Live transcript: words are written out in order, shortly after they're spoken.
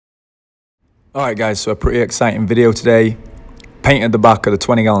Alright guys, so a pretty exciting video today. Painted the back of the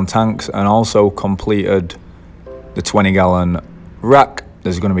 20-gallon tanks and also completed the 20-gallon rack.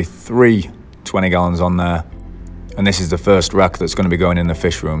 There's going to be 3 20 gallons on there, and this is the first rack that's going to be going in the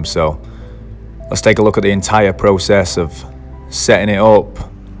fish room. So let's take a look at the entire process of setting it up,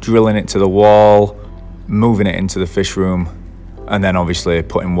 drilling it to the wall, moving it into the fish room, and then obviously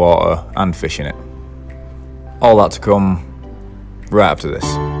putting water and fish in it. All that to come right after this.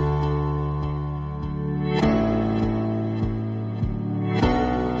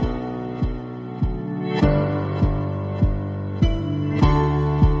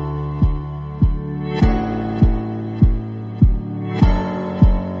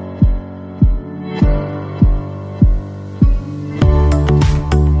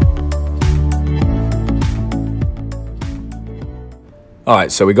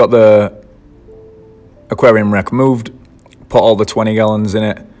 Alright, so we got the aquarium rack moved, put all the 20 gallons in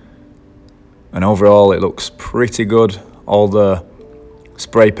it, and overall it looks pretty good. All the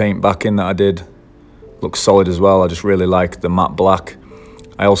spray paint backing that I did looks solid as well. I just really like the matte black.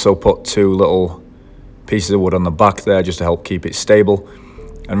 I also put 2 little pieces of wood on the back there just to help keep it stable.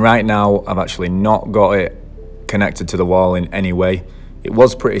 And right now I've actually not got it connected to the wall in any way. It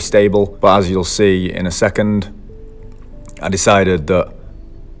was pretty stable, but as you'll see in a second, I decided that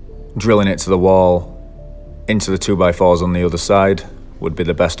drilling it to the wall into the 2x4s on the other side would be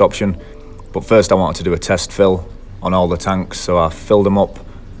the best option. But first I wanted to do a test fill on all the tanks, so I filled them up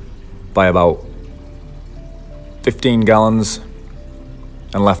by about 15 gallons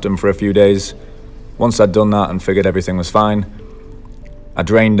and left them for a few days. Once I'd done that and figured everything was fine, I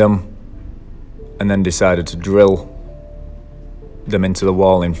drained them and then decided to drill them into the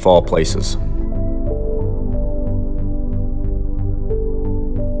wall in 4 places.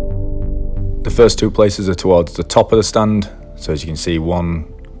 The first 2 places are towards the top of the stand, so as you can see,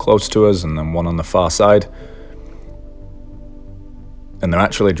 one close to us and then one on the far side. And they're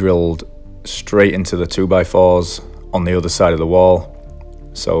actually drilled straight into the 2x4s on the other side of the wall.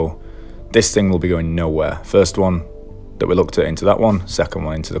 So this thing will be going nowhere. First one that we looked at into that one, second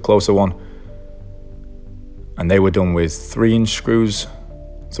one into the closer one. And they were done with 3-inch screws,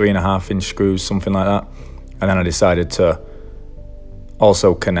 3.5-inch screws, something like that. And then I decided to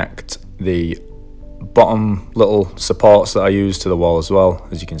also connect the bottom little supports that I use to the wall as well.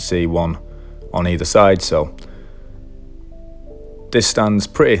 As you can see, one on either side. So this stand's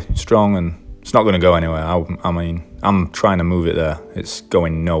pretty strong and it's not going to go anywhere. I mean, I'm trying to move it there. It's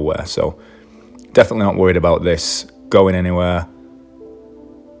going nowhere. So definitely not worried about this going anywhere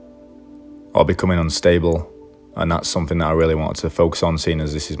or becoming unstable. And that's something that I really wanted to focus on, seeing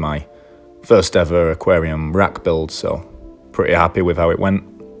as this is my first ever aquarium rack build. So pretty happy with how it went.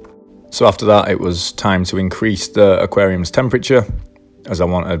 So after that, it was time to increase the aquarium's temperature, as I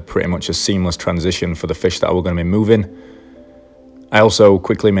wanted pretty much a seamless transition for the fish that were going to be moving. I also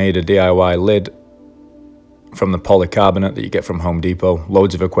quickly made a DIY lid from the polycarbonate that you get from Home Depot.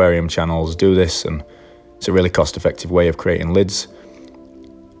 Loads of aquarium channels do this, and it's a really cost-effective way of creating lids.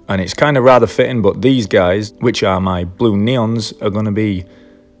 And it's kind of rather fitting, but these guys, which are my blue neons, are going to be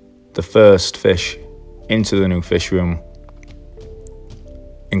the first fish into the new fish room,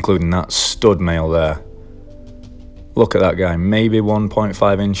 including that stud male there. Look at that guy, maybe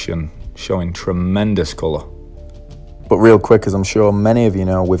 1.5 inch and showing tremendous colour. But real quick, as I'm sure many of you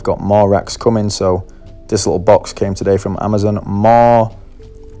know, we've got more racks coming. So this little box came today from Amazon, more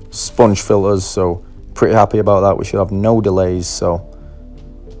sponge filters, so pretty happy about that. We should have no delays, so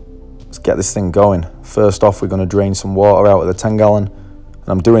let's get this thing going. First off, we're going to drain some water out of the 10 gallon, and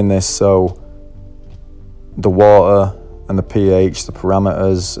I'm doing this so the water and the pH, the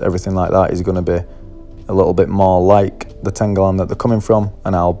parameters, everything like that is going to be a little bit more like the 10 gallon that they're coming from,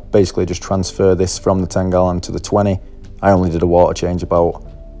 and I'll basically just transfer this from the 10 gallon to the 20. I only did a water change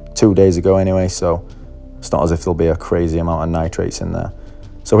about 2 days ago anyway, so it's not as if there'll be a crazy amount of nitrates in there.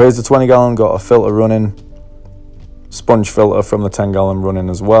 So here's the 20 gallon, got a filter running, sponge filter from the 10 gallon running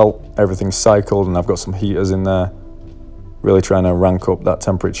as well. Everything's cycled, and I've got some heaters in there, really trying to rank up that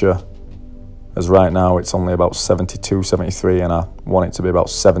temperature, as right now it's only about 72, 73, and I want it to be about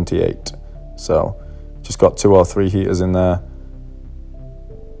 78. So just got 2 or 3 heaters in there.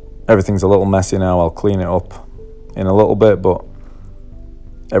 Everything's a little messy now. I'll clean it up in a little bit, but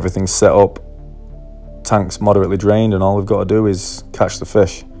everything's set up. Tank's moderately drained, and all we've got to do is catch the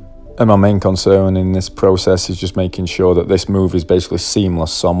fish. And my main concern in this process is just making sure that this move is basically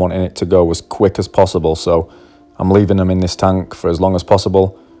seamless. So I'm wanting it to go as quick as possible. So I'm leaving them in this tank for as long as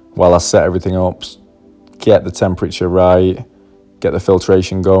possible while I set everything up, get the temperature right, get the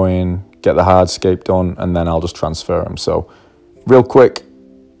filtration going, get the hardscape done, and then I'll just transfer them. So real quick,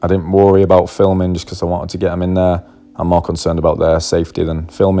 I didn't worry about filming just because I wanted to get them in there. I'm more concerned about their safety than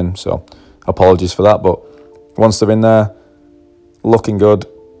filming, so apologies for that. But once they're in there, looking good,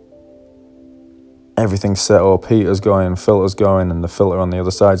 everything's set up, heater's going, filter's going, and the filter on the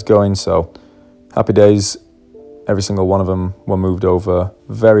other side's going, so happy days. Every single one of them were moved over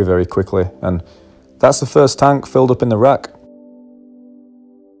very, very quickly, and that's the first tank filled up in the rack.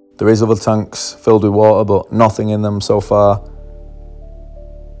 There is other tanks filled with water, but nothing in them so far.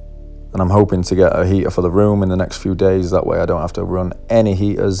 And I'm hoping to get a heater for the room in the next few days. That way I don't have to run any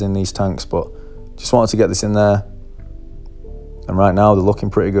heaters in these tanks, but just wanted to get this in there. And right now they're looking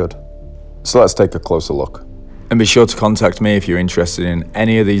pretty good. So let's take a closer look. And be sure to contact me if you're interested in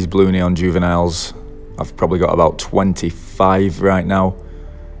any of these blue neon juveniles. I've probably got about 25 right now,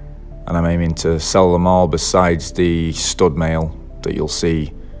 and I'm aiming to sell them all besides the stud male that you'll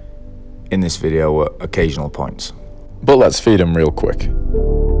see in this video at occasional points. But let's feed them real quick.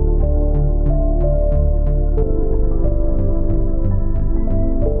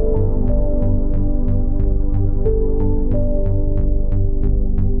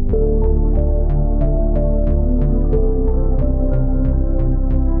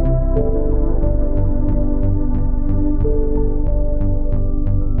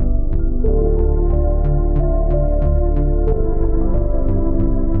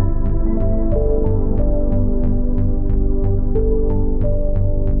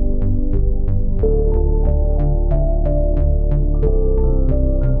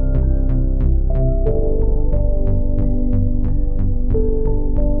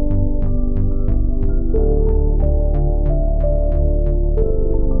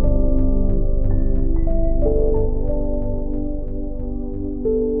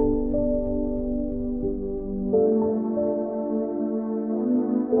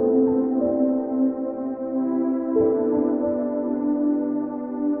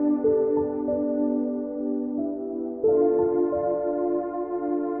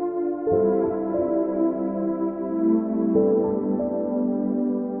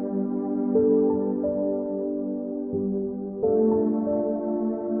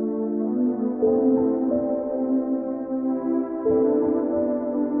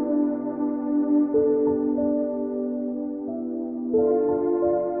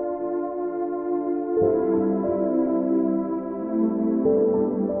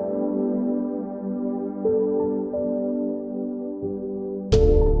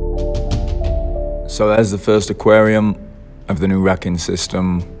 So there's the first aquarium of the new racking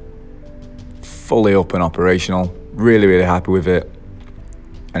system, fully up and operational. Really, really happy with it.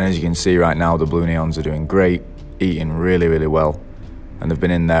 And as you can see right now, the blue neons are doing great, eating really, really well. And they've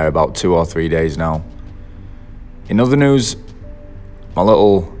been in there about 2 or 3 days now. In other news, my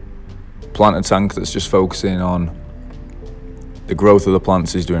little planter tank that's just focusing on the growth of the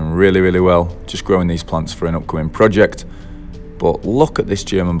plants is doing really, really well. Just growing these plants for an upcoming project. But look at this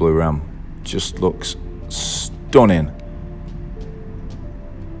German blue ram. Just looks stunning.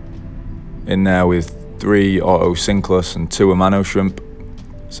 In there with 3 auto cichlids and 2 amano shrimp.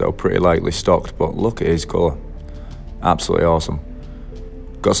 So pretty lightly stocked, but look at his colour. Absolutely awesome.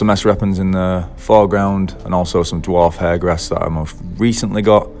 Got some S-repens in the foreground and also some dwarf hairgrass that I most recently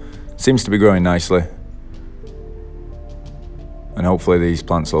got. Seems to be growing nicely. And hopefully these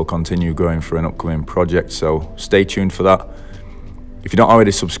plants will continue growing for an upcoming project, so stay tuned for that. If you're not already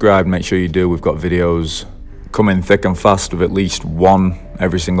subscribed, make sure you do. We've got videos coming thick and fast with at least one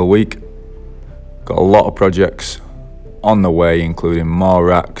every single week. Got a lot of projects on the way, including more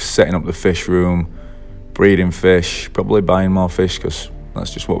racks, setting up the fish room, breeding fish, probably buying more fish because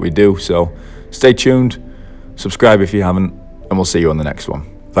that's just what we do. So stay tuned, subscribe if you haven't, and we'll see you on the next one.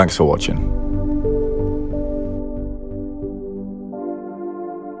 Thanks for watching.